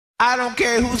I don't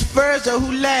care who's first or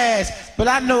who last, but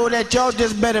I know that y'all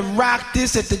just better rock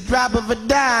this at the drop of a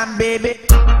dime, baby.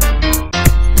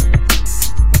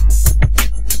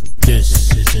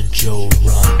 This is a Joe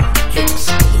Rogan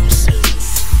exclusive.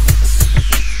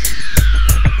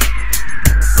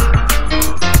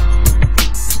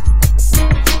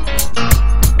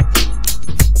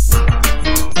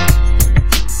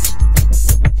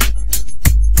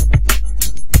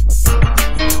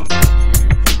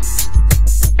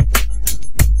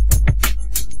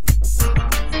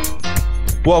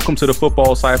 Welcome to the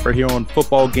Football Cypher here on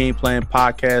Football Game Plan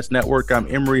Podcast Network. I'm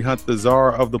Emery Hunt, the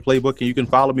czar of the playbook, and you can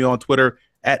follow me on Twitter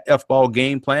at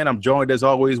FBallGamePlan. I'm joined, as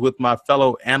always, with my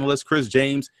fellow analysts, Chris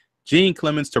James, Gene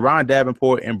Clemens, Teron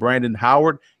Davenport, and Brandon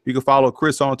Howard. You can follow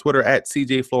Chris on Twitter at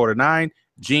CJFlorida9,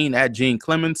 Gene at Gene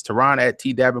Clemens, Teron at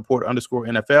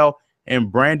TDavenport_NFL,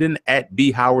 and Brandon at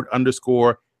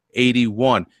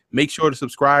BHoward_81. Make sure to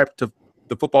subscribe to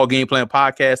the Football Game Plan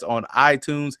Podcast on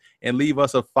iTunes and leave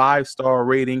us a 5-star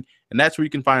rating. And that's where you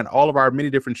can find all of our many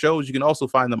different shows. You can also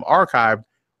find them archived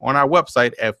on our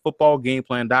website at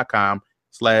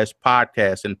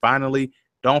footballgameplan.com/podcast. And finally,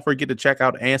 don't forget to check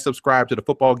out and subscribe to the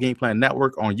Football Game Plan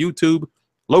Network on YouTube,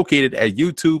 located at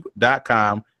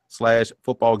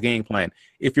youtube.com/footballgameplan.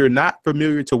 If you're not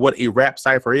familiar to what a rap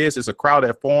cipher is, it's a crowd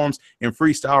that forms in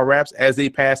freestyle raps as they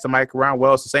pass the mic around.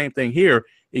 Well, it's the same thing here,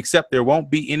 except there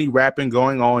won't be any rapping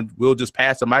going on. We'll just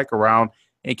pass the mic around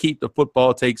and keep the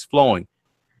football takes flowing.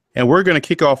 And we're going to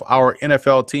kick off our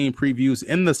NFL team previews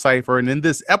in the Cypher. And in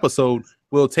this episode,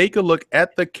 we'll take a look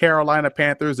at the Carolina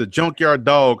Panthers, the junkyard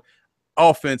dog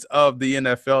offense of the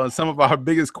NFL, and some of our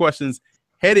biggest questions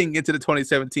heading into the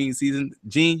 2017 season.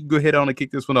 Gene, go ahead on and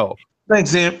kick this one off.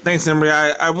 Thanks, Emery.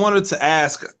 I wanted to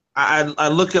ask, I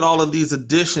look at all of these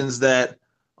additions that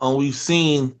we've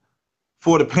seen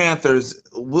for the Panthers.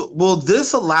 Will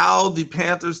this allow the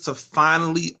Panthers to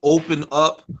finally open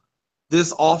up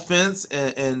this offense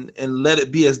and let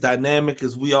it be as dynamic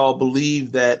as we all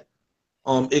believe that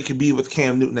it could be with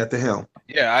Cam Newton at the helm?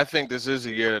 Yeah, I think this is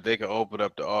a year that they can open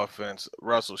up the offense.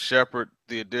 Russell Shepard,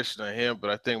 the addition of him, but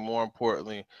I think more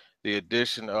importantly, the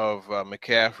addition of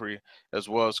McCaffrey as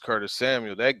well as Curtis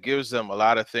Samuel, that gives them a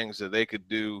lot of things that they could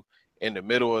do in the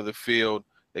middle of the field.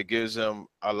 It gives them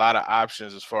a lot of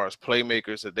options as far as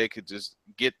playmakers that they could just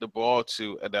get the ball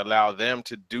to and allow them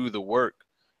to do the work.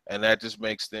 And that just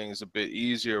makes things a bit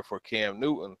easier for Cam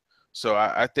Newton. So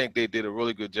I think they did a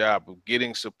really good job of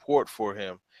getting support for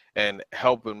him and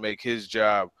helping make his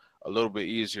job a little bit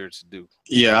easier to do.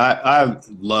 Yeah, I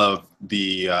love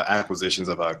the acquisitions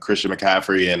of Christian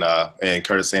McCaffrey and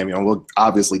Curtis Samuel. And we'll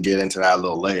obviously get into that a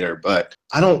little later, but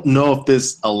I don't know if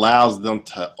this allows them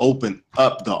to open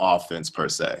up the offense per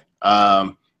se.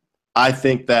 I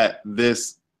think that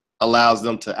this allows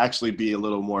them to actually be a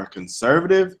little more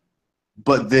conservative,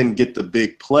 but then get the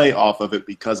big play off of it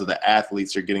because of the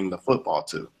athletes you're getting the football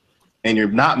to. And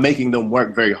you're not making them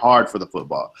work very hard for the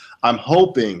football. I'm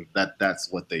hoping that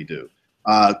that's what they do.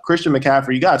 Christian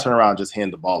McCaffrey, you got to turn around and just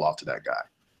hand the ball off to that guy.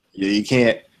 You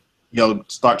can't,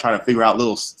 start trying to figure out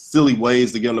little silly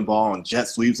ways to get him the ball and jet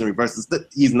sweeps and reverses.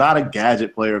 He's not a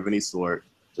gadget player of any sort.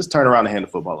 Just turn around and hand the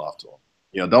football off to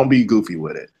him. Don't be goofy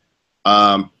with it.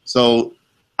 So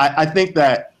I think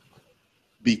that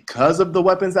because of the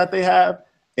weapons that they have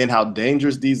and how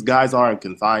dangerous these guys are in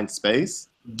confined space,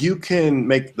 you can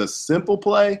make the simple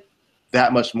play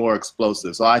that much more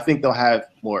explosive. So I think they'll have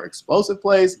more explosive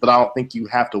plays, but I don't think you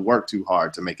have to work too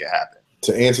hard to make it happen.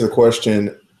 To answer the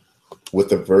question with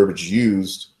the verbiage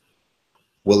used,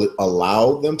 will it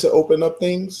allow them to open up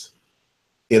things?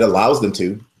 It allows them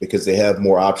to because they have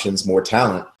more options, more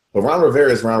talent. But Ron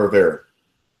Rivera is Ron Rivera.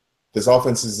 This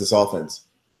offense is this offense.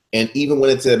 And even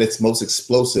when it's at its most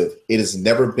explosive, it has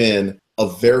never been a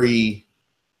very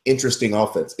interesting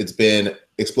offense. It's been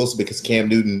explosive because Cam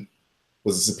Newton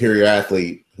was a superior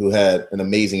athlete who had an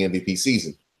amazing MVP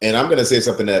season. And I'm going to say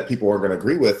something that people aren't going to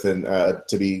agree with, and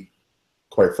to be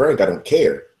quite frank, I don't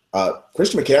care.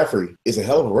 Christian McCaffrey is a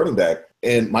hell of a running back,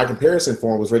 and my comparison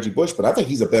for him was Reggie Bush, but I think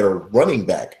he's a better running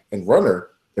back and runner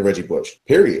than Reggie Bush,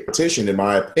 period. Competition, in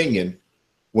my opinion,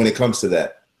 when it comes to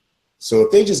that. So if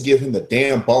they just give him the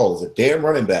damn ball as a damn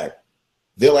running back,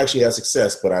 they'll actually have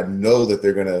success, but I know that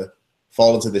they're going to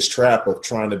fall into this trap of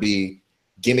trying to be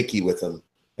gimmicky with him.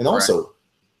 And also,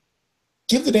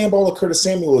 give the damn ball to Curtis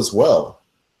Samuel as well.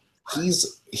 He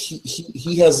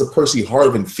has a Percy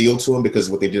Harvin feel to him because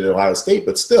of what they did at Ohio State,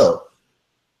 but still,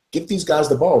 give these guys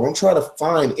the ball. Don't try to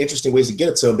find interesting ways to get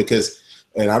it to him because,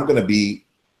 and I'm going to be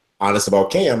honest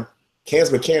about Cam's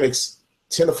mechanics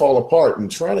tend to fall apart, and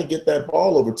trying to get that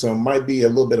ball over to him might be a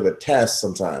little bit of a task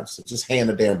sometimes. So just hand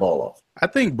the damn ball off. I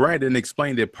think Brandon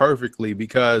explained it perfectly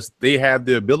because they have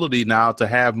the ability now to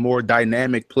have more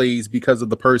dynamic plays because of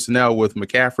the personnel with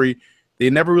McCaffrey. They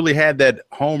never really had that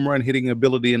home run hitting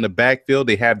ability in the backfield.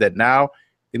 They have that now.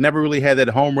 They never really had that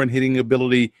home run hitting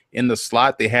ability in the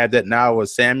slot. They have that now with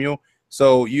Samuel.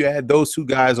 So you add those two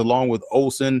guys along with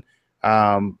Olsen,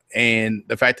 and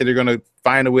the fact that they're going to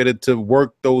find a way to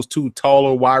work those two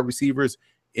taller wide receivers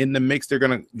in the mix, they're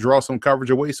going to draw some coverage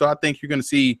away. So I think you're going to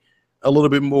see a little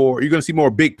bit more. You're going to see more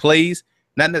big plays.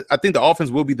 I think the offense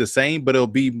will be the same, but it'll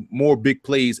be more big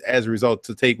plays as a result.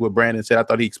 To take what Brandon said, I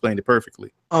thought he explained it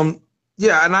perfectly.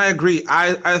 Yeah, and I agree.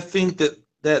 I think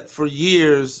that for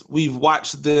years we've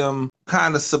watched them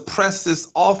kind of suppress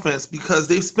this offense because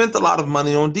they've spent a lot of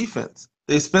money on defense.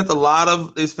 They spent a lot of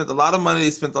money. They spent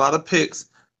a lot of picks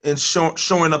in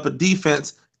showing up a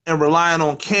defense and relying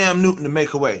on Cam Newton to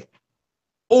make a way,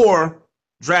 or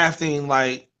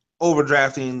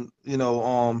overdrafting,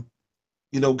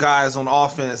 guys on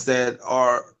offense that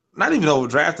are not even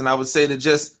overdrafting. I would say they're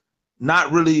just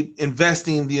not really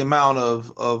investing the amount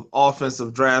of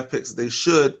offensive draft picks they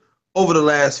should over the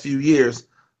last few years.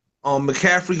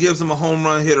 McCaffrey gives them a home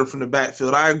run hitter from the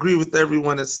backfield. I agree with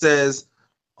everyone that says,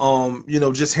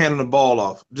 just handing the ball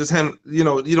off. You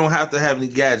don't have to have any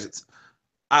gadgets.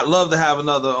 I'd love to have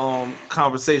another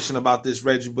conversation about this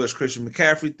Reggie Bush, Christian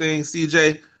McCaffrey thing,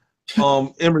 CJ.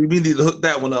 Emory, we need to hook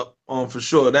that one up for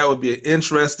sure. That would be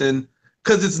interesting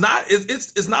because it's not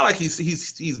like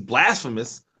he's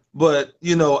blasphemous, but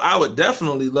I would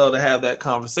definitely love to have that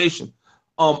conversation.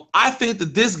 I think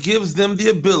that this gives them the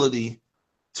ability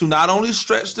to not only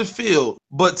stretch the field,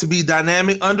 but to be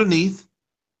dynamic underneath.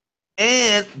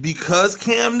 And because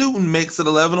Cam Newton makes it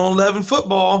 11-on-11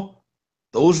 football,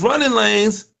 those running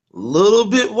lanes a little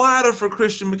bit wider for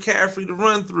Christian McCaffrey to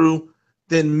run through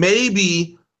than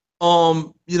maybe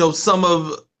some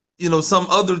other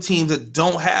teams that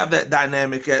don't have that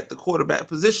dynamic at the quarterback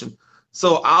position.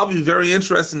 So I'll be very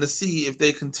interested to see if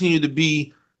they continue to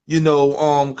be,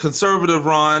 conservative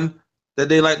Ron, that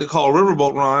they like to call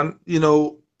Riverboat Ron,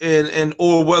 and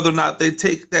or whether or not they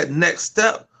take that next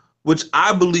step, which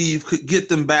I believe could get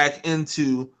them back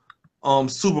into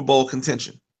Super Bowl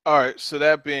contention. All right. So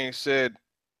that being said,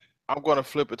 I'm going to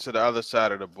flip it to the other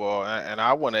side of the ball, and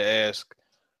I want to ask,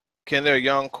 can their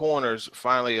young corners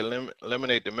finally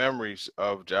eliminate the memories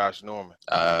of Josh Norman?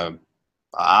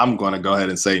 I'm going to go ahead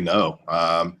and say no.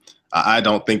 I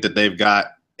don't think that they've got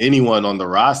anyone on the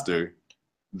roster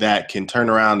that can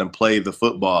turn around and play the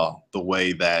football the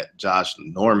way that Josh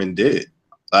Norman did.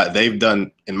 They've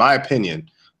done, in my opinion,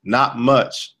 not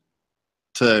much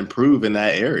to improve in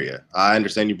that area. I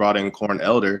understand you brought in Corn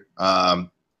Elder.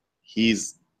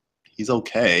 He's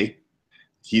okay.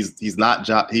 He's not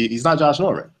Josh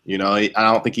Norman. I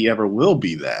don't think he ever will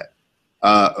be that.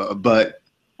 But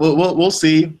we'll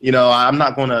see. I'm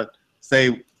not going to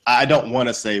say. I don't want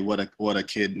to say what a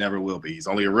kid never will be. He's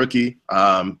only a rookie.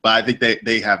 But I think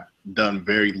they have done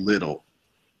very little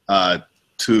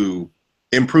to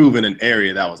improve in an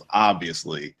area that was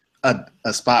obviously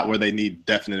a spot where they need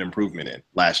definite improvement in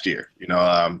last year.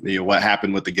 What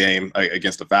happened with the game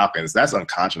against the Falcons, that's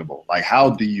unconscionable. Like,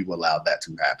 how do you allow that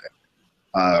to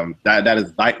happen? That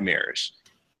is nightmarish.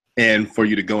 And for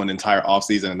you to go an entire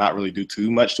offseason and not really do too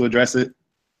much to address it,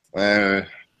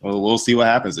 we'll see what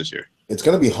happens this year. It's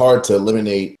going to be hard to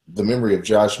eliminate the memory of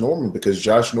Josh Norman because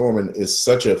Josh Norman is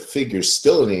such a figure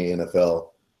still in the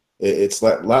NFL. It's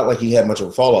not like he had much of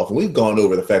a fall off. And we've gone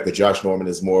over the fact that Josh Norman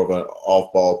is more of an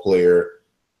off-ball player,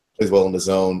 plays well in the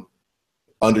zone,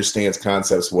 understands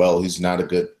concepts well. He's not a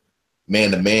good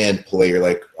man-to-man player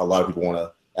like a lot of people want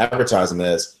to advertise him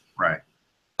as. Right.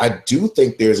 I do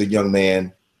think there's a young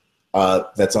man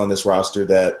that's on this roster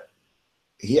that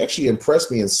he actually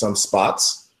impressed me in some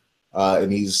spots.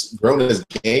 And he's grown his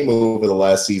game over the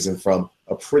last season from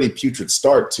a pretty putrid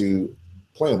start to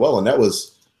playing well, and that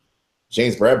was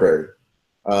James Bradbury.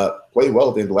 Played well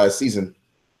at the end of last season.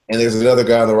 And there's another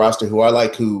guy on the roster who I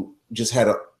like who just had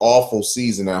an awful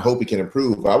season, and I hope he can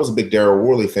improve. I was a big Darryl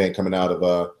Worley fan coming out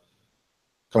of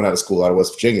school out of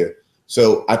West Virginia.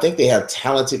 So I think they have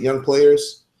talented young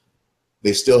players.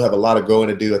 They still have a lot of growing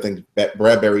to do. I think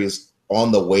Bradbury is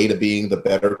on the way to being the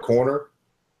better corner.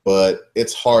 But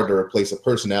it's hard to replace a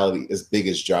personality as big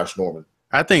as Josh Norman.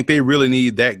 I think they really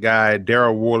need that guy,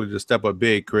 Darryl Worley, to step up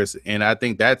big, Chris. And I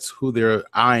think that's who they're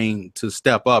eyeing to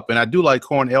step up. And I do like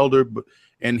Corn Elder,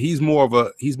 and he's more of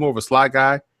a slot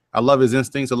guy. I love his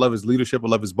instincts. I love his leadership. I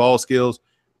love his ball skills.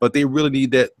 But they really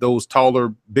need those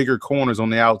taller, bigger corners on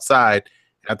the outside.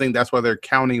 I think that's why they're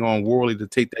counting on Worley to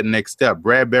take that next step.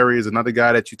 Bradbury is another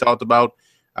guy that you talked about.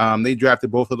 They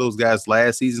drafted both of those guys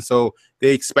last season, so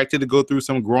they expected to go through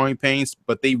some growing pains,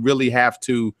 but they really have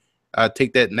to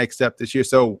take that next step this year.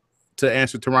 So to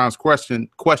answer Teron's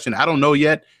question, I don't know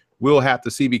yet. We'll have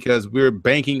to see because we're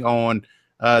banking on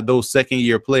those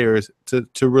second-year players to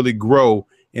really grow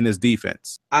in this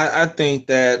defense. I think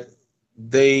that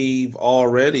they've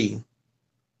already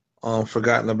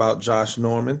forgotten about Josh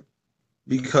Norman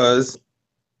because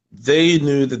they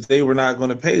knew that they were not going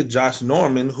to pay Josh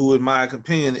Norman, who, in my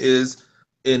opinion, is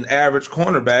an average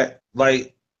cornerback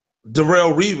like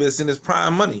Darrelle Revis in his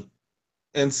prime money.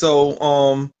 And so,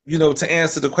 to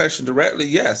answer the question directly,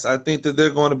 yes, I think that they're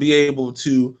going to be able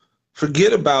to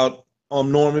forget about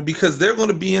Norman because they're going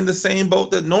to be in the same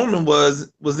boat that Norman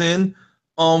was in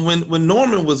when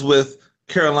Norman was with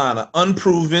Carolina,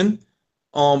 unproven,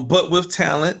 but with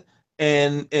talent.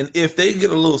 And if they get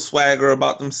a little swagger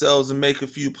about themselves and make a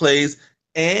few plays,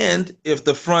 and if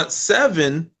the front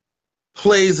seven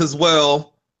plays as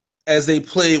well as they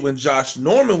played when Josh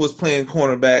Norman was playing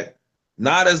cornerback,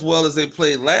 not as well as they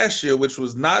played last year, which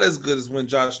was not as good as when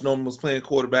Josh Norman was playing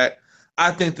quarterback, I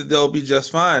think that they'll be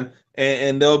just fine.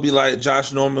 And they'll be like,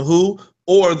 Josh Norman who?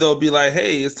 Or they'll be like,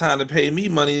 hey, it's time to pay me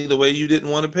money the way you didn't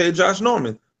want to pay Josh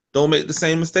Norman. Don't make the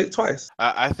same mistake twice.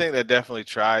 I think they definitely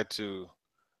tried to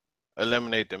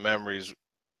eliminate the memories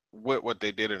with what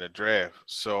they did in the draft.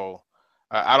 So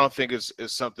I don't think it's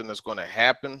something that's going to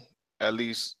happen, at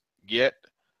least yet.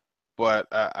 But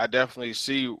I definitely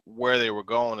see where they were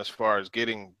going as far as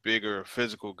getting bigger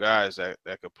physical guys that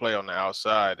could play on the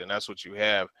outside. And that's what you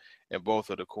have in both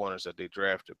of the corners that they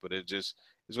drafted. But it's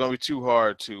going to be too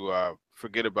hard to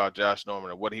forget about Josh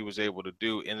Norman and what he was able to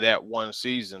do in that one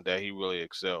season that he really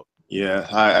excelled. Yeah,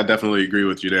 I definitely agree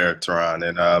with you there, Teron.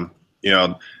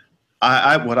 And,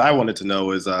 what I wanted to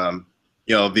know is,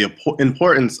 the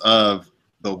importance of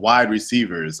the wide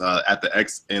receivers at the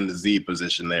X and the Z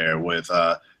position there with,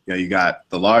 you got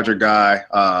the larger guy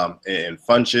and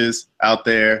Funches out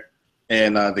there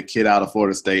and the kid out of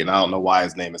Florida State, and I don't know why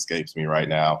his name escapes me right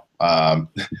now.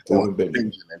 Kelvin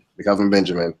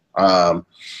Benjamin.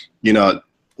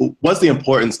 What's the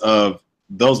importance of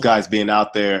those guys being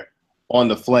out there on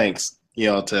the flanks,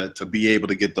 to be able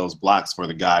to get those blocks for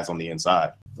the guys on the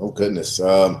inside? Oh, goodness.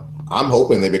 I'm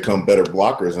hoping they become better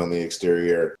blockers on the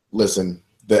exterior. Listen,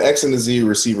 the X and the Z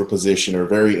receiver position are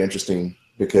very interesting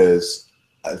because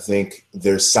I think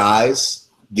their size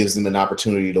gives them an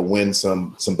opportunity to win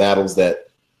some battles that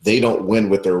they don't win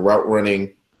with their route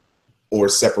running or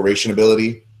separation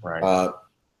ability. Right.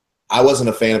 I wasn't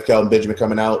a fan of Kelvin Benjamin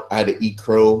coming out. I had to eat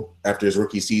crow after his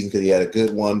rookie season because he had a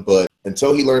good one, but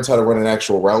until he learns how to run an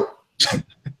actual route,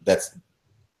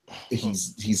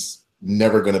 he's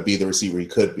never going to be the receiver he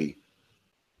could be.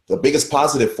 The biggest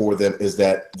positive for them is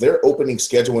that their opening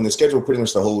schedule, and their schedule pretty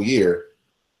much the whole year,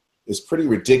 is pretty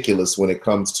ridiculous when it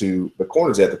comes to the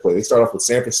corners they have to play. They start off with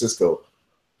San Francisco,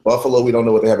 Buffalo. We don't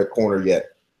know what they have at corner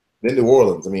yet. Then New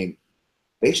Orleans. I mean,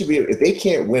 they should be, if they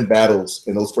can't win battles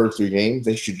in those first three games,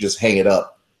 they should just hang it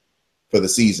up for the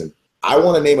season. I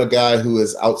want to name a guy who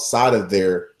is outside of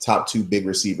their top two big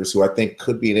receivers who I think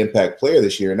could be an impact player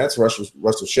this year, and that's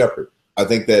Russell Shepard. I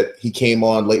think that he came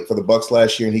on late for the Bucs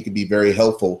last year, and he could be very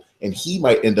helpful, and he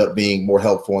might end up being more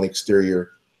helpful on the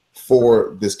exterior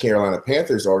for this Carolina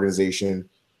Panthers organization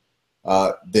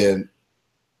than,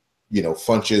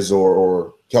 Funches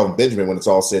or Kelvin Benjamin when it's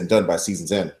all said and done by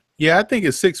season's end. Yeah, I think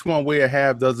it's 6-1 way a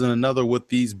half dozen another with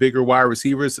these bigger wide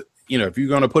receivers. If you're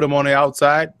going to put them on the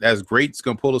outside, that's great. It's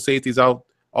going to pull the safeties out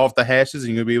off the hashes,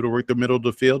 and you're going to be able to work the middle of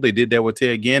the field. They did that with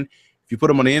Ted Ginn. If you put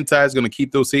them on the inside, it's going to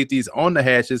keep those safeties on the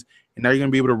hashes, and now you're going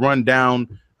to be able to run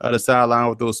down the sideline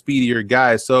with those speedier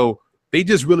guys. So they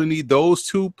just really need those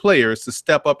two players to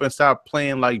step up and stop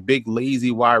playing like big, lazy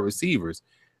wide receivers.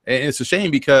 And it's a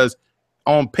shame because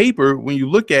on paper, when you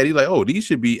look at it, like, oh, these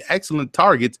should be excellent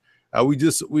targets.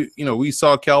 We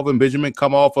saw Kelvin Benjamin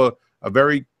come off a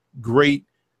very great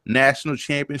national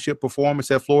championship performance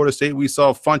at Florida State. We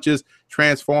saw Funches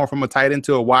transform from a tight end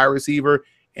to a wide receiver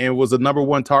and was the number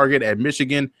one target at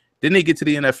Michigan. Then they get to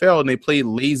the NFL and they play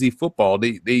lazy football.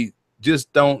 They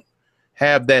just don't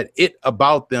have that it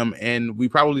about them, and we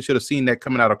probably should have seen that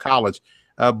coming out of college.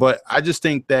 But I just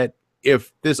think that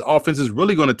if this offense is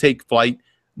really going to take flight,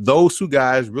 those two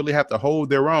guys really have to hold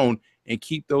their own and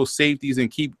keep those safeties and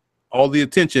keep all the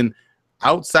attention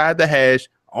outside the hash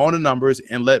on the numbers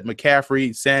and let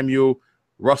McCaffrey, Samuel,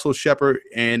 Russell Shepard,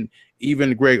 and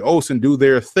even Greg Olsen do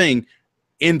their thing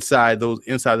inside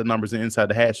the numbers and inside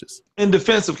the hashes. In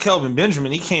defense of Kelvin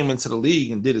Benjamin, he came into the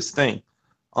league and did his thing.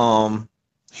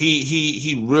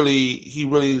 He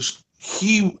really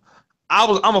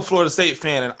I'm a Florida State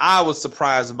fan, and I was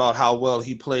surprised about how well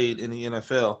he played in the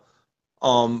NFL.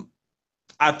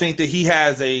 I think that he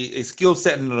has a skill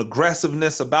set and an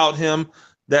aggressiveness about him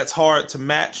that's hard to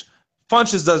match.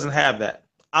 Funchess doesn't have that.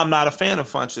 I'm not a fan of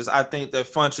Funchess. I think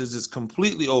that Funchess is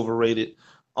completely overrated.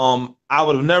 I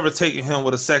would have never taken him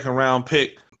with a second-round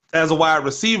pick. As a wide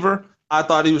receiver, I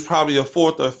thought he was probably a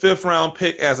 4th or 5th round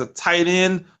pick as a tight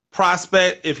end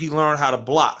prospect if he learned how to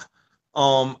block.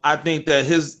 I think that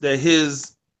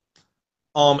his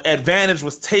advantage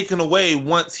was taken away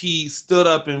once he stood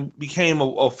up and became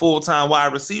a full-time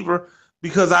wide receiver,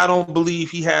 because I don't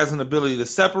believe he has an ability to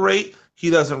separate. He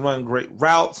doesn't run great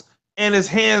routes, and his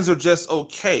hands are just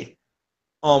okay.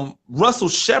 Russell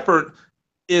Shepard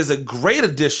is a great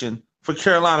addition for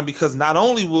Carolina, because not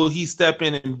only will he step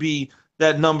in and be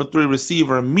that number 3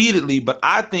 receiver immediately, but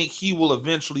I think he will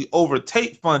eventually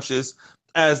overtake Funchess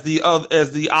as the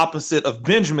opposite of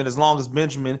Benjamin, as long as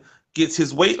Benjamin gets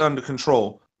his weight under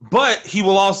control. But he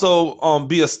will also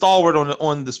be a stalwart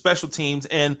on the special teams.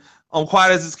 And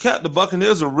quiet as it's kept, the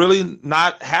Buccaneers are really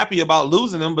not happy about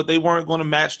losing him, but they weren't going to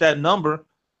match that number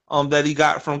that he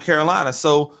got from Carolina.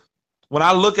 So when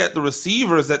I look at the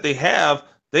receivers that they have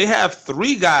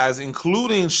 3 guys,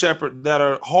 including Shepard, that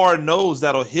are hard-nosed,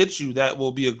 that'll hit you, that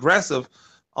will be aggressive.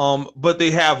 But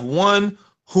they have one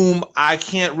whom I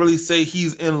can't really say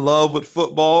he's in love with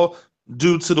football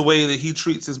due to the way that he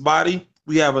treats his body.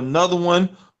 We have another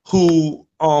one who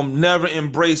never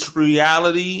embraced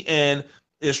reality and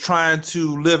is trying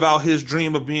to live out his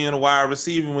dream of being a wide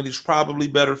receiver when he's probably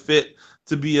better fit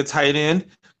to be a tight end.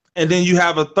 And then you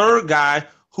have a third guy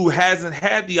who hasn't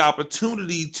had the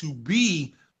opportunity to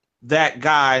be that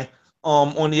guy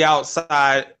on the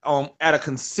outside at a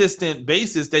consistent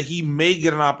basis, that he may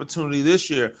get an opportunity this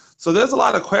year. So there's a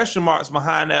lot of question marks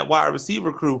behind that wide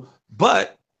receiver crew,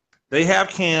 but they have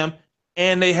Cam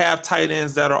and they have tight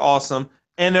ends that are awesome,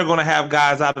 and they're going to have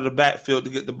guys out of the backfield to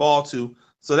get the ball to.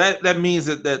 So that means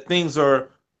that things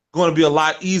are going to be a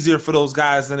lot easier for those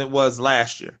guys than it was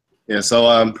last year. Yeah, so,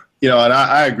 and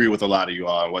I agree with a lot of you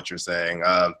on what you're saying.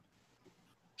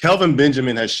 Kelvin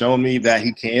Benjamin has shown me that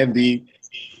he can be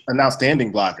an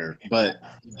outstanding blocker, but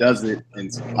he does it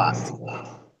in spots.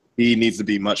 He needs to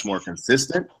be much more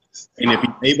consistent. And if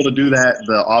he's able to do that,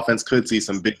 the offense could see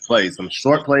some big plays. Some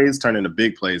short plays turn into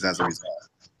big plays as a result.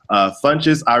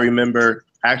 Funchess, I remember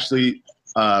actually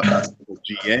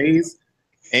GAs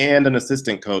and an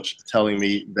assistant coach telling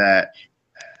me that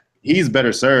he's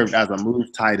better served as a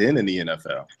move tight end in the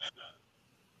NFL.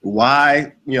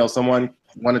 Why, someone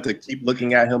wanted to keep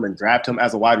looking at him and draft him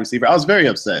as a wide receiver. I was very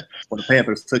upset when the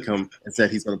Panthers took him and said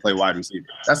he's going to play wide receiver.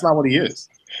 That's not what he is.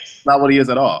 Not what he is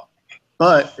at all.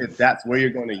 But if that's where you're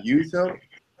going to use him,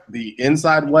 the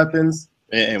inside weapons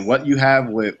and what you have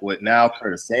with now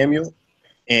Curtis Samuel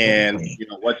and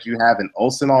what you have in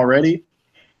Olsen already,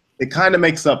 it kind of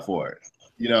makes up for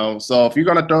it. So if you're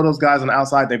going to throw those guys on the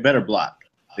outside, they better block.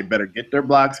 They better get their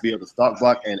blocks, be able to stalk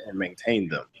block and maintain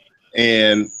them.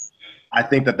 And I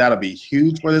think that'll be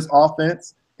huge for this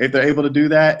offense if they're able to do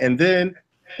that. And then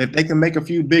if they can make a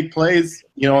few big plays,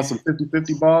 on some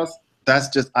 50-50 balls, that's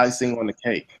just icing on the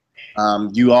cake.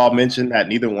 You all mentioned that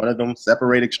neither one of them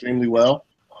separate extremely well,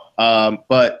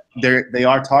 but they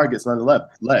are targets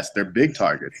nonetheless. They're big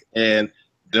targets, and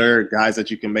they're guys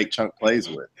that you can make chunk plays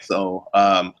with. So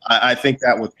I think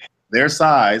that with their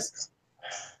size,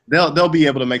 they'll be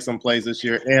able to make some plays this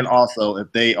year. And also,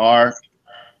 if they are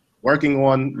working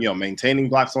on maintaining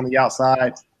blocks on the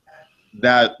outside,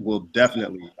 that will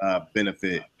definitely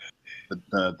benefit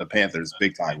the Panthers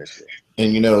big time this year.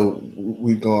 And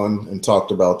we've gone and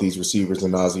talked about these receivers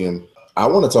ad nauseum. I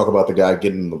want to talk about the guy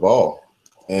getting the ball,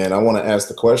 and I want to ask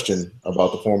the question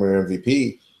about the former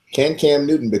MVP: can Cam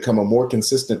Newton become a more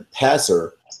consistent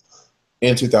passer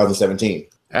in 2017?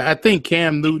 I think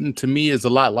Cam Newton, to me, is a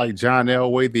lot like John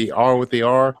Elway. They are what they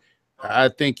are. I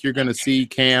think you're going to see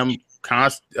Cam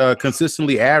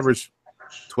consistently average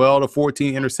 12 to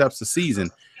 14 intercepts a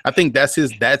season. I think that's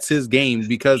his game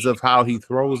because of how he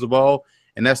throws the ball,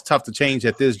 and that's tough to change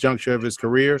at this juncture of his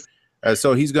career.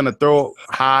 So he's going to throw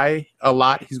high a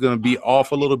lot. He's going to be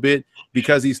off a little bit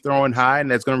because he's throwing high,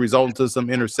 and that's going to result into some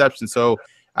interceptions. So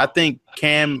I think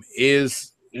Cam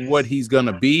is what he's going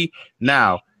to be.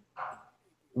 Now,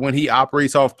 when he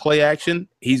operates off play action,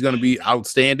 he's going to be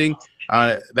outstanding.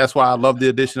 That's why I love the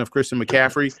addition of Christian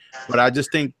McCaffrey. But I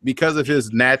just think because of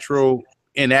his natural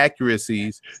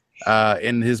inaccuracies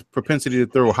and his propensity to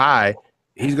throw high,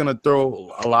 he's going to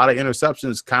throw a lot of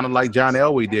interceptions, kind of like John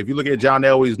Elway did. If you look at John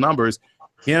Elway's numbers,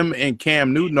 him and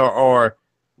Cam Newton are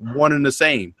one and the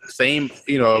same,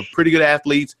 pretty good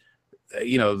athletes,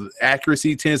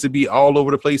 accuracy tends to be all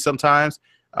over the place sometimes.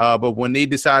 But when they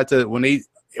decide to,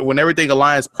 when everything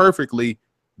aligns perfectly,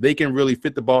 they can really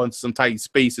fit the ball into some tight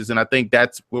spaces. And I think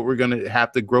that's what we're going to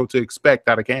have to grow to expect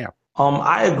out of Cam.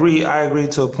 I agree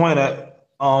to a point.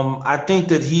 I think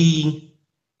that he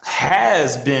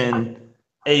has been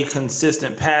a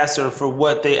consistent passer for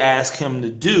what they ask him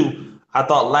to do. I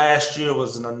thought last year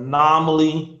was an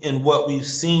anomaly in what we've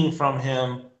seen from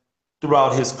him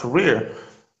throughout his career.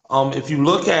 If you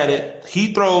look at it,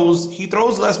 he throws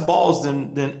less balls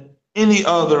than any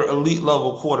other elite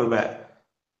level quarterback.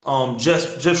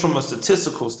 Just from a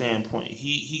statistical standpoint,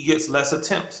 he gets less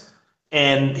attempts,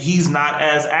 and he's not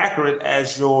as accurate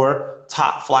as your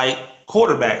top flight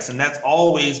quarterbacks, and that's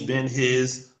always been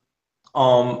his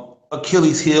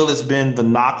Achilles heel. Has been the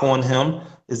knock on him,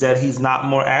 is that he's not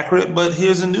more accurate. But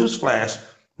here's a newsflash: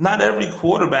 not every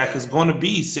quarterback is going to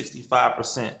be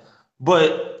 65%.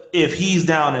 But if he's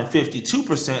down in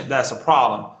 52%, that's a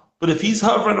problem. But if he's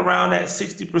hovering around that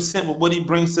 60% with what he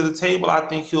brings to the table, I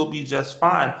think he'll be just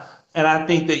fine. And I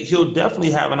think that he'll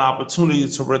definitely have an opportunity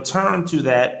to return to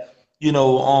that,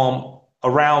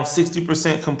 around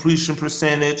 60% completion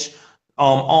percentage,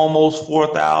 almost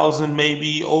 4,000,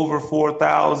 maybe over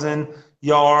 4,000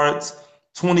 yards,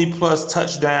 20 plus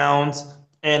touchdowns.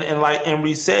 And like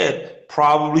Emery said,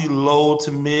 probably low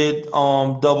to mid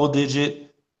double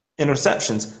digit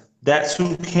interceptions. That's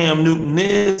who Cam Newton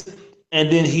is. And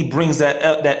then he brings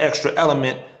that extra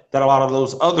element that a lot of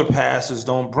those other passers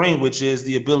don't bring, which is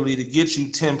the ability to get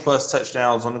you 10 plus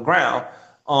touchdowns on the ground,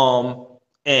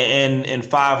 and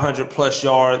 500 plus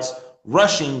yards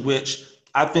rushing, which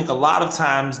I think a lot of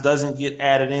times doesn't get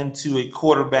added into a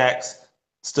quarterback's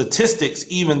statistics,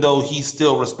 even though he's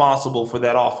still responsible for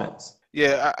that offense.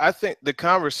 Yeah, I think the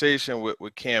conversation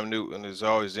with Cam Newton is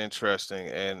always interesting.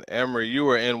 And Emery, you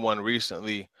were in one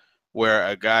recently where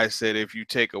a guy said if you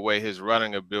take away his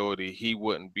running ability, he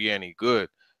wouldn't be any good.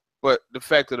 But the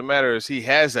fact of the matter is he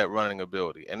has that running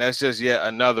ability, and that's just yet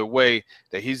another way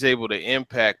that he's able to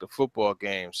impact the football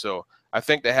game. So I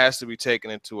think that has to be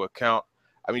taken into account.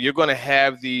 I mean, you're going to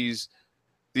have these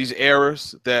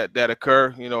errors that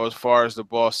occur, as far as the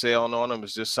ball sailing on him.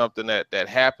 It's just something that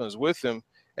happens with him,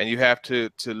 and you have to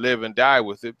live and die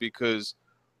with it, because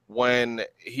when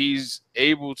he's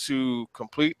able to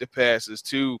complete the passes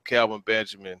to Kelvin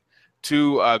Benjamin,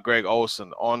 to Greg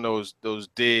Olsen on those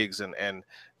digs and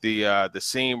the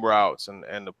seam routes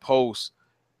and the posts,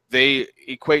 they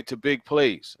equate to big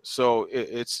plays. So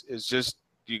it's just,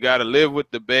 you got to live with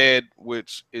the bad,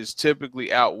 which is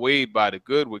typically outweighed by the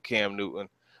good with Cam Newton.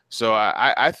 So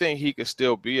I think he could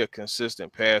still be a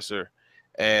consistent passer,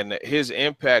 and his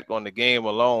impact on the game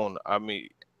alone, I mean,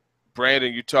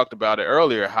 Brandon, you talked about it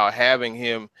earlier, how having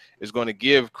him is going to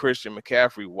give Christian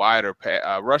McCaffrey wider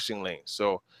rushing lanes.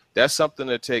 So that's something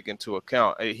to take into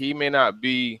account. He may not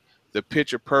be the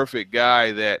picture-perfect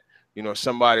guy that,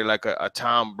 somebody like a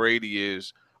Tom Brady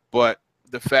is, but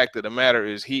the fact of the matter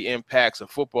is he impacts a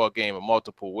football game in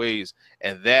multiple ways,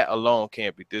 and that alone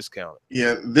can't be discounted.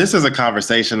 Yeah, this is a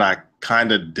conversation I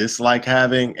kind of dislike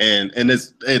having, and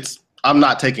it's I'm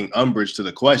not taking umbrage to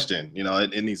the question.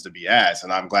 It needs to be asked,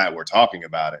 and I'm glad we're talking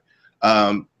about it.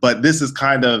 But this is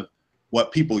kind of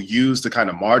what people use to kind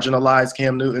of marginalize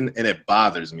Cam Newton, and it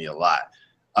bothers me a lot,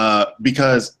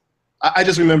 because I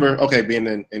just remember,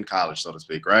 being in college, so to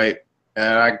speak, right?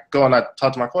 And I go and I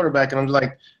talk to my quarterback, and I'm just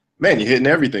like, man, you're hitting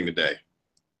everything today.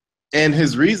 And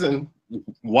his reason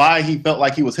why he felt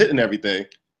like he was hitting everything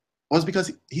was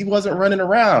because he wasn't running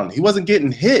around. He wasn't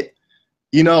getting hit.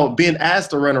 Being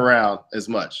asked to run around as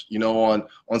much, on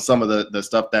some of the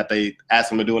stuff that they ask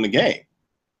him to do in the game,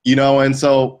 and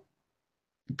so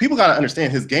people got to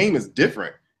understand his game is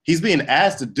different. He's being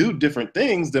asked to do different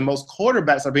things than most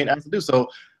quarterbacks are being asked to do. So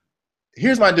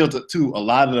here's my deal to a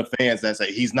lot of the fans that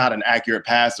say he's not an accurate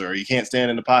passer, or he can't stand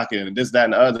in the pocket, and this, that,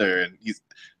 and the other. And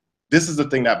this is the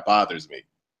thing that bothers me.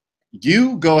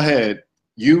 You go ahead,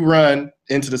 you run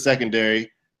into the secondary,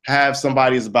 have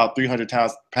somebody who's about 300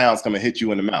 pounds come and hit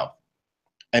you in the mouth.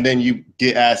 And then you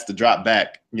get asked to drop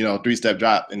back, 3-step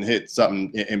drop and hit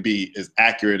something and be as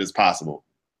accurate as possible.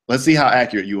 Let's see how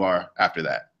accurate you are after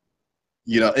that.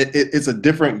 It's a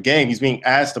different game. He's being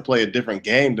asked to play a different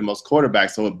game than most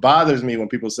quarterbacks. So it bothers me when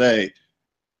people say,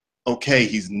 okay,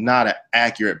 he's not an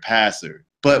accurate passer.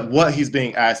 But what he's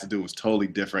being asked to do is totally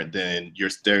different than your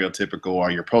stereotypical or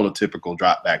your prototypical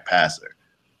drop back passer.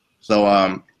 So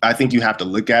I think you have to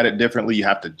look at it differently. You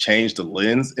have to change the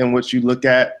lens in which you look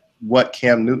at what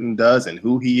Cam Newton does and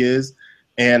who he is,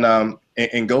 and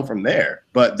go from there.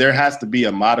 But there has to be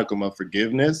a modicum of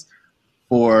forgiveness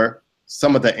for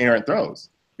some of the errant throws,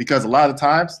 because a lot of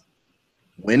times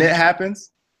When it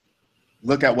happens,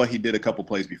 look at what he did a couple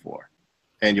plays before,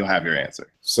 and you'll have your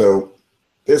answer. So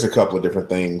there's a couple of different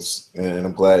things, and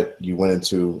I'm glad you went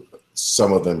into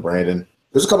some of them, Brandon.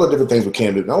 There's a couple of different things with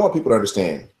Cam Newton. I want people to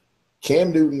understand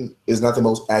Cam Newton is not the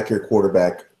most accurate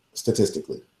quarterback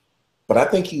statistically, but I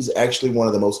think he's actually one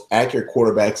of the most accurate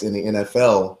quarterbacks in the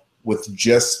NFL with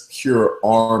just pure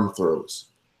arm throws.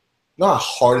 You know how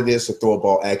hard it is to throw a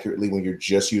ball accurately when you're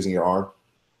just using your arm?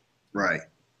 Right.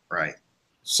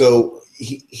 So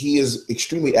he is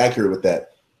extremely accurate with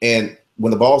that. And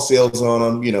when the ball sails on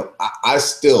him, you know, I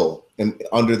still am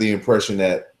under the impression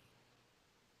that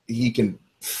he can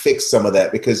fix some of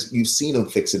that because you've seen him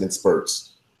fix it in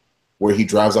spurts where he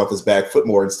drives off his back foot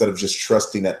more instead of just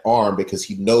trusting that arm because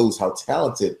he knows how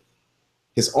talented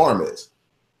his arm is.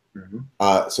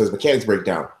 So his mechanics break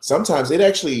down. Sometimes it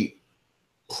actually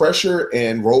pressure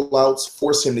and rollouts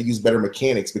force him to use better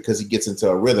mechanics because he gets into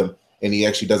a rhythm and he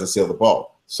actually doesn't sail the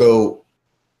ball. So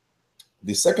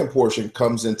the second portion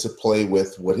comes into play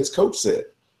with what his coach said.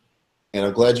 And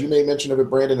I'm glad you made mention of it,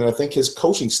 Brandon, and I think his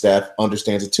coaching staff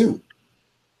understands it too.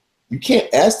 You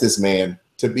can't ask this man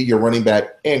to be your running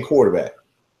back and quarterback.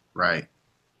 Right.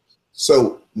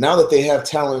 So now that they have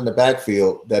talent in the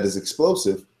backfield that is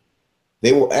explosive,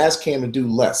 they will ask Cam to do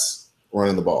less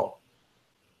running the ball,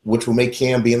 which will make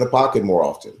Cam be in the pocket more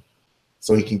often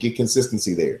so he can get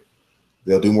consistency there.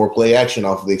 They'll do more play action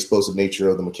off of the explosive nature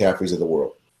of the McCaffreys of the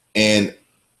world. And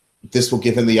this will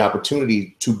give him the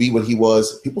opportunity to be what he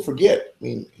was. People forget. I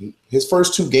mean, his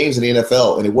first 2 games in the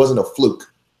NFL, and it wasn't a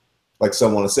fluke, like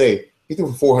some want to say, he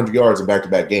threw for 400 yards in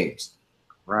back-to-back games.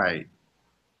 Right.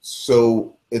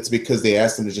 So it's because they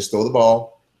asked him to just throw the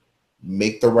ball,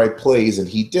 make the right plays, and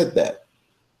he did that.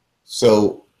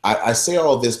 So I say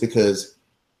all of this because,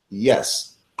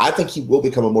 yes, I think he will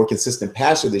become a more consistent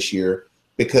passer this year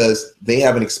because they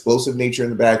have an explosive nature in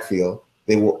the backfield.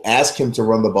 They will ask him to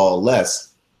run the ball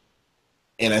less,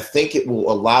 and I think it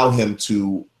will allow him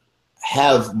to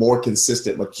have more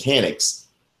consistent mechanics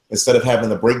instead of having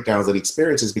the breakdowns that he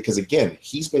experiences because, again,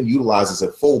 he's been utilized as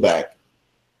a fullback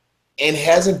and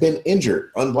hasn't been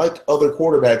injured. Unlike other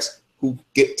quarterbacks who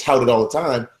get touted all the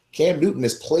time, Cam Newton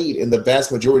has played in the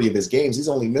vast majority of his games. He's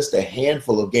only missed a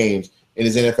handful of games in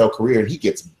his NFL career, and he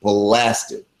gets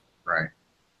blasted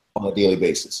on a daily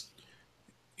basis.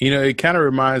 You know, it kind of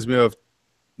reminds me of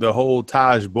the whole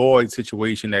Taj Boyd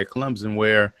situation at Clemson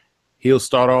where he'll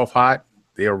start off hot,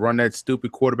 they'll run that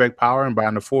stupid quarterback power, and by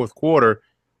in the fourth quarter,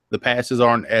 the passes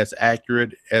aren't as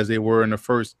accurate as they were in the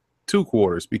first 2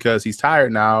 quarters because he's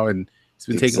tired now and he's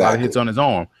been taking a lot of hits on his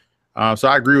arm. So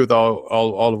I agree with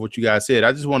all of what you guys said.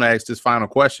 I just want to ask this final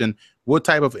question. What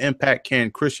type of impact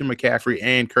can Christian McCaffrey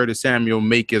and Curtis Samuel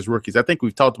make as rookies? I think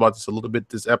we've talked about this a little bit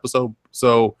this episode.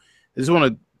 So I just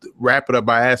want to wrap it up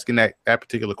by asking that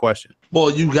particular question.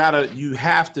 Well, you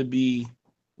have to be.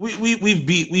 We've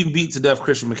beat to death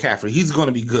Christian McCaffrey. He's going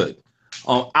to be good.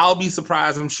 I'll be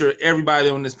surprised. I'm sure everybody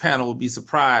on this panel will be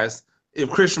surprised if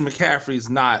Christian McCaffrey is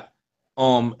not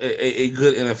a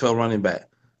good NFL running back.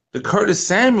 The Curtis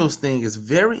Samuels thing is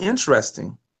very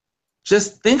interesting.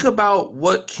 Just think about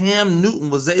what Cam Newton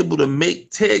was able to make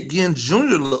Ted Ginn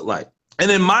Jr. look like. And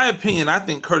in my opinion, I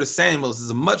think Curtis Samuels is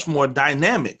a much more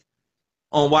dynamic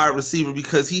wide receiver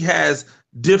because he has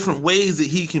different ways that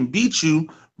he can beat you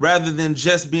rather than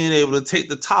just being able to take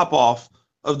the top off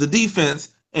of the defense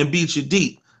and beat you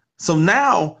deep. So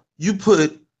now you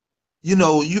put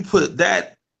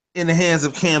that in the hands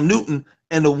of Cam Newton.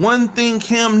 And the one thing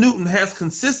Cam Newton has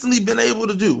consistently been able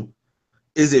to do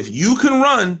is if you can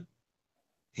run,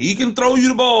 he can throw you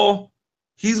the ball.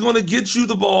 He's going to get you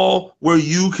the ball where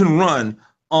you can run.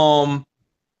 And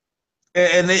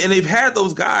they've had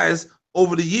those guys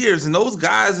over the years, and those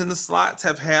guys in the slots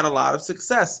have had a lot of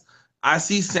success. I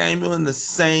see Samuel in the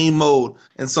same mode,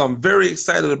 and so I'm very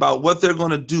excited about what they're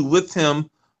going to do with him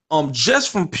just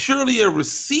from purely a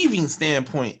receiving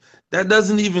standpoint. That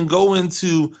doesn't even go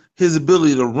into his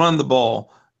ability to run the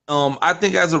ball. I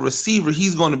think as a receiver,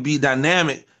 he's going to be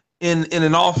dynamic in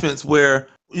an offense where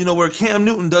Cam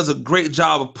Newton does a great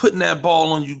job of putting that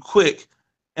ball on you quick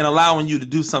and allowing you to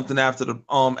do something after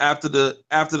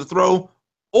the throw,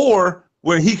 or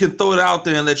where he can throw it out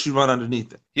there and let you run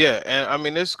underneath it. Yeah, and I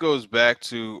mean, this goes back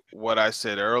to what I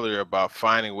said earlier about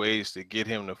finding ways to get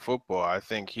him the football. I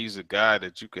think he's a guy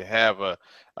that you could have a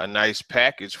nice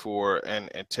package for and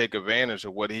take advantage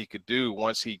of what he could do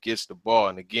once he gets the ball.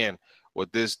 And again,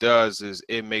 what this does is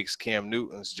it makes Cam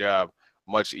Newton's job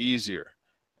much easier.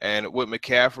 And with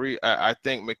McCaffrey, I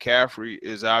think McCaffrey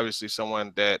is obviously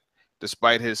someone that,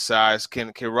 despite his size,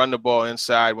 can run the ball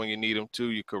inside when you need him to.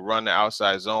 You could run the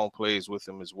outside zone plays with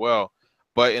him as well.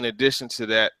 But in addition to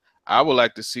that, I would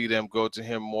like to see them go to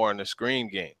him more in the screen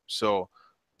game. So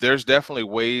there's definitely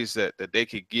ways that they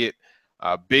could get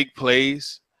big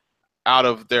plays out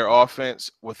of their offense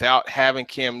without having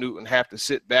Cam Newton have to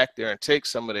sit back there and take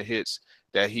some of the hits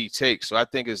that he takes. So I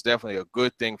think it's definitely a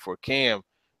good thing for Cam,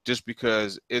 just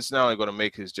because it's not only going to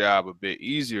make his job a bit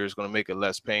easier, it's going to make it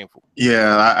less painful.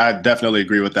 Yeah, I definitely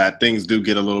agree with that. Things do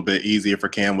get a little bit easier for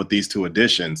Cam with these two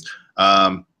additions.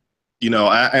 You know,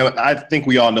 I think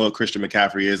we all know what Christian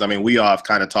McCaffrey is. I mean, we all have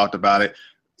kind of talked about it.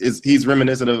 He's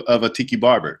reminiscent of a Tiki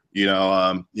Barber. You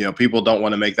know, people don't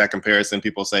want to make that comparison.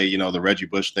 People say, you know, the Reggie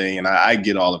Bush thing, and I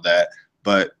get all of that.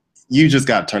 But you just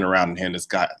got to turn around and hand this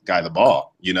guy the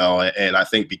ball, you know. And I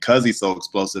think because he's so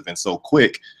explosive and so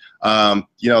quick,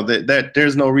 you know, that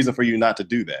there's no reason for you not to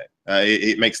do that.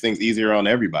 It makes things easier on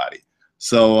everybody.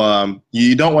 So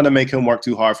you don't want to make him work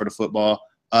too hard for the football.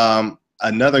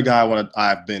 Another guy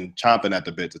I've been chomping at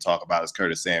the bit to talk about is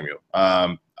Curtis Samuel.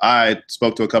 I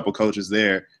spoke to a couple coaches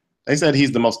there. They said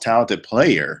he's the most talented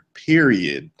player,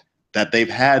 period, that they've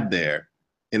had there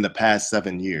in the past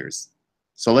 7 years.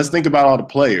 So let's think about all the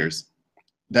players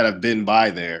that have been by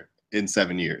there in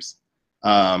 7 years.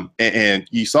 And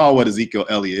you saw what Ezekiel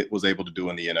Elliott was able to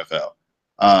do in the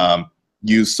NFL.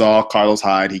 You saw Carlos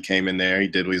Hyde. He came in there. He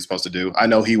did what he was supposed to do. I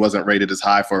know he wasn't rated as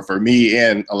high for me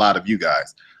and a lot of you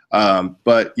guys.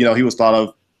 But, you know, he was thought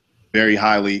of very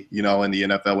highly, you know, in the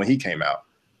NFL when he came out,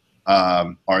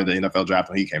 or in the NFL draft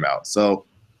when he came out. So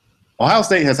Ohio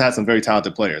State has had some very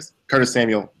talented players. Curtis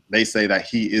Samuel, they say that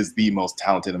he is the most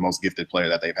talented and most gifted player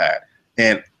that they've had.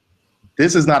 And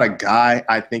this is not a guy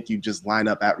I think you just line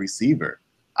up at receiver.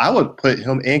 I would put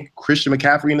him and Christian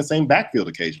McCaffrey in the same backfield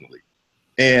occasionally.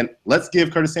 And let's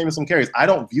give Curtis Samuel some carries. I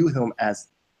don't view him as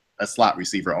a slot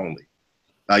receiver only.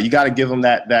 You got to give him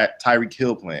that Tyreek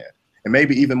Hill plan, and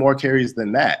maybe even more carries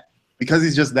than that, because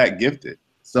he's just that gifted.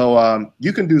 So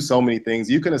you can do so many things.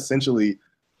 You can essentially,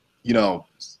 you know,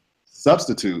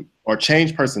 substitute or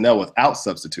change personnel without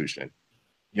substitution,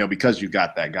 you know, because you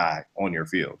got that guy on your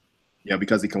field, you know,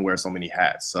 because he can wear so many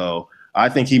hats. So I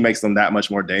think he makes them that much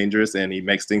more dangerous, and he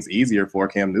makes things easier for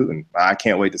Cam Newton. I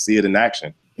can't wait to see it in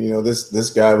action. You know, this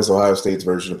guy was Ohio State's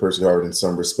version of Percy Harvin in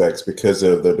some respects because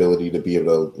of the ability to be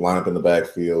able to line up in the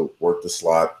backfield, work the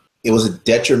slot. It was a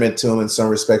detriment to him in some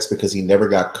respects because he never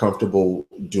got comfortable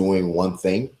doing one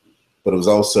thing, but it was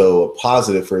also a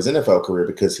positive for his NFL career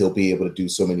because he'll be able to do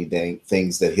so many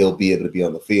things that he'll be able to be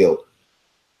on the field.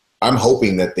 I'm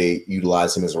hoping that they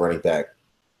utilize him as a running back.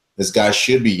 This guy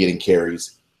should be getting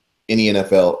carries in the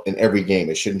NFL in every game.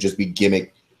 It shouldn't just be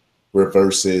gimmick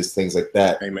reverses, things like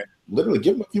that. Amen. Literally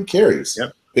give him a few carries.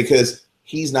 Yep. Because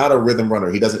he's not a rhythm runner.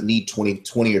 He doesn't need 20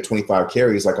 or 25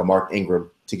 carries like a Mark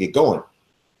Ingram to get going.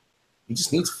 He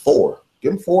just needs 4.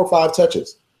 Give him 4 or 5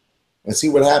 touches and see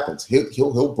what happens.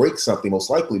 He'll break something most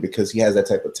likely because he has that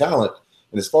type of talent.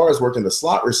 And as far as working the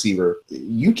slot receiver,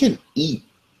 you can eat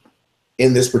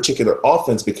in this particular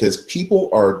offense because people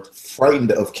are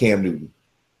frightened of Cam Newton.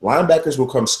 Linebackers will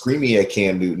come screaming at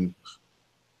Cam Newton,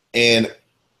 and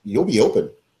you'll be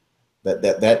open.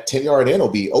 That 10-yard end will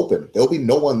be open. There'll be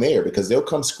no one there because they'll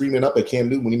come screaming up at Cam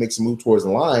Newton when he makes a move towards the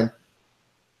line,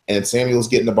 and Samuel's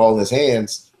getting the ball in his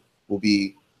hands will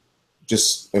be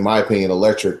just, in my opinion,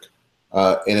 electric.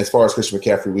 And as far as Christian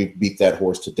McCaffrey, we beat that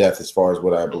horse to death as far as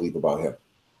what I believe about him.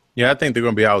 Yeah, I think they're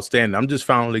going to be outstanding. I'm just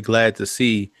finally glad to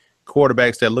see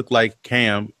quarterbacks that look like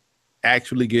Cam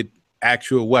actually get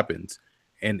actual weapons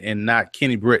and not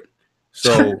Kenny Britt.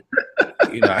 So,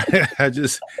 you know, I'm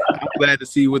glad to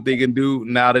see what they can do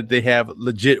now that they have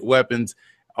legit weapons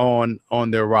on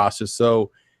their roster.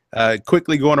 So,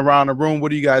 quickly going around the room,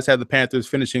 what do you guys have the Panthers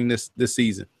finishing this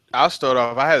season? I'll start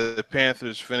off. I have the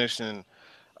Panthers finishing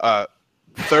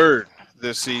third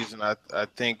this season. I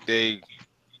think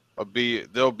they'll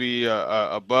be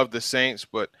above the Saints,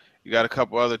 but you got a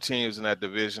couple other teams in that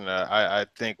division that I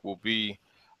think will be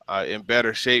in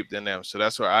better shape than them. So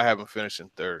that's why I have them finishing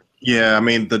third. Yeah, I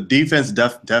mean, the defense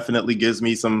definitely gives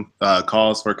me some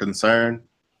cause for concern,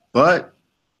 but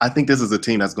I think this is a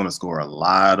team that's going to score a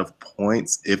lot of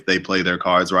points if they play their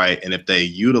cards right and if they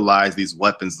utilize these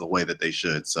weapons the way that they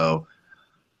should. So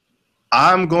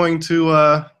I'm going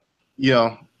to,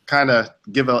 kind of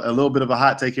give a little bit of a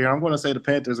hot take here. I'm going to say the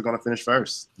Panthers are going to finish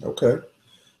first. Okay.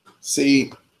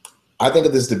 See, I think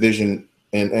of this division,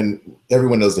 and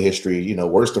everyone knows the history,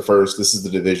 worst to first. This is the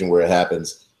division where it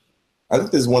happens. I think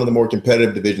this is one of the more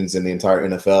competitive divisions in the entire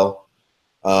NFL.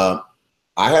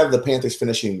 I have the Panthers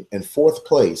finishing in 4th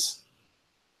place,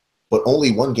 but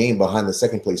only 1 game behind the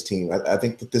 2nd place team. I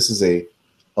think that this is a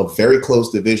very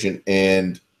close division.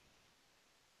 And,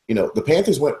 You know, the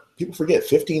Panthers went, people forget,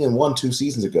 15-1 2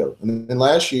 seasons ago. And then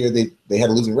last year they had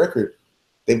a losing record.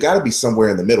 They've got to be somewhere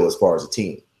in the middle as far as a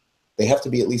team. They have to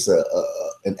be at least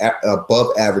an above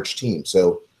average team.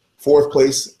 So 4th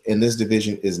place in this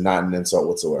division is not an insult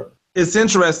whatsoever. It's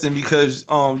interesting because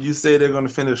you say they're going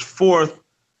to finish 4th,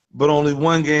 but only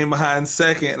 1 game behind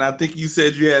 2nd. And I think you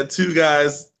said you had 2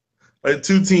 guys, like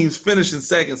 2 teams finishing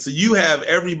 2nd. So you have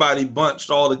everybody bunched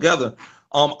all together.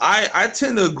 I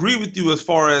tend to agree with you as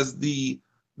far as the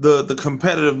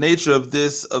competitive nature of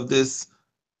this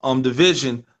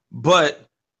division, but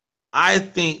I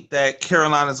think that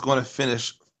Carolina is going to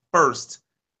finish 1st.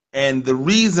 And the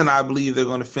reason I believe they're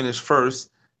going to finish 1st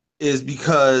is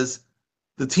because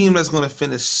the team that's going to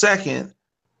finish 2nd,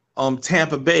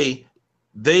 Tampa Bay,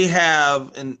 they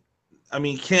have,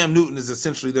 Cam Newton is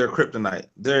essentially their kryptonite.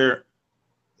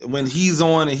 When he's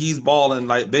on and he's balling,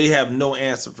 like, they have no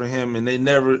answer for him, and they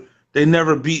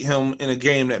never beat him in a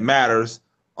game that matters.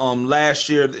 Last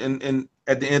year, and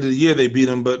at the end of the year, they beat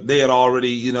him, but they had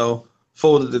already,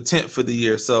 folded the tent for the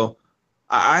year. So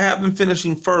I have them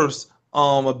finishing 1st,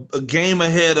 a game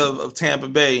ahead of Tampa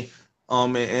Bay.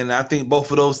 And I think both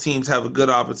of those teams have a good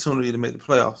opportunity to make the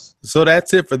playoffs. So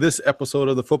that's it for this episode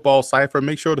of the Football Cypher.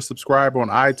 Make sure to subscribe on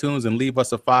iTunes and leave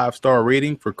us a 5-star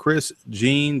rating. For Chris,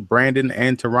 Gene, Brandon,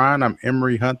 and Teron, I'm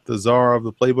Emery Hunt, the czar of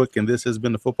the playbook, and this has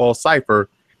been the Football Cypher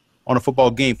on the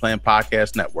Football Game Plan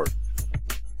Podcast Network.